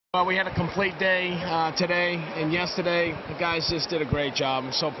Well, we had a complete day today and yesterday. The guys just did a great job.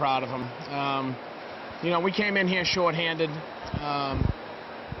 I'm so proud of them. We came in here shorthanded,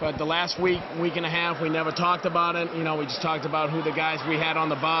 but the last week and a half, we never talked about it. We just talked about who the guys we had on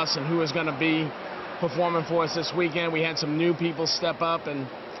the bus and who was going to be performing for us this weekend. We had some new people step up, and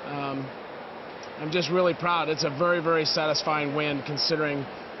I'm just really proud. It's a very, very satisfying win considering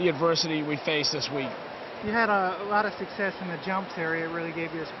the adversity we faced this week. You had a lot of success in the jumps area. It really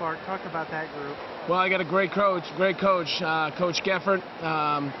gave you a spark. Talk about that group. Well, I got a great coach. Coach Geffert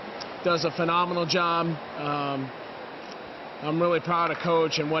does a phenomenal job. I'm really proud of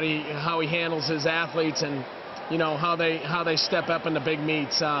Coach and how he handles his athletes, and how they step up in the big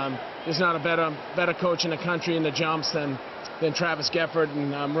meets. There's not a better coach in the country in the jumps than Travis Geffert,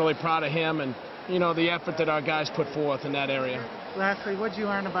 and I'm really proud of him and the effort that our guys put forth in that area. Lastly, what did you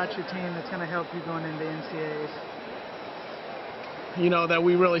learn about your team that's going to help you going into NCAAs? That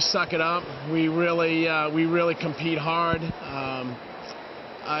we really suck it up. We really compete hard.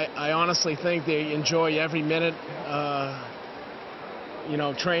 I honestly think they enjoy every minute,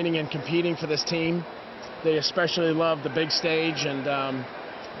 training and competing for this team. They especially love the big stage, and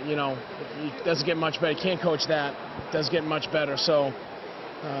it doesn't get much better. You can't coach that. It does get much better. So.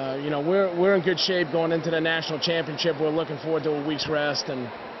 We're in good shape going into the national championship. We're looking forward to a week's rest and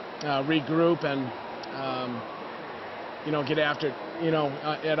regroup and get after it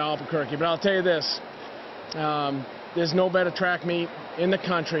at Albuquerque. But I'll tell you this: there's no better track meet in the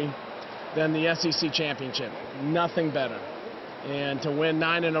country than the SEC championship. Nothing better. And to win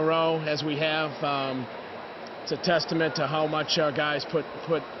 9 in a row as we have, it's a testament to how much our guys put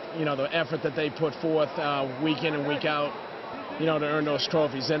the effort that they put forth week in and week out. To earn those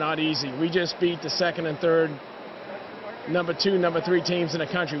trophies. They're not easy. We just beat the second and third, number 2, number 3 teams in the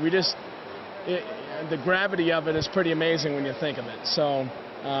country. The gravity of it is pretty amazing when you think of it. So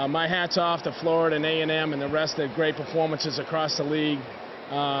my hat's off to Florida and A&M and the rest of the great performances across the league.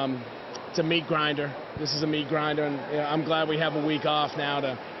 It's a meat grinder. This is a meat grinder, and I'm glad we have a week off now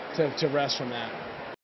to rest from that.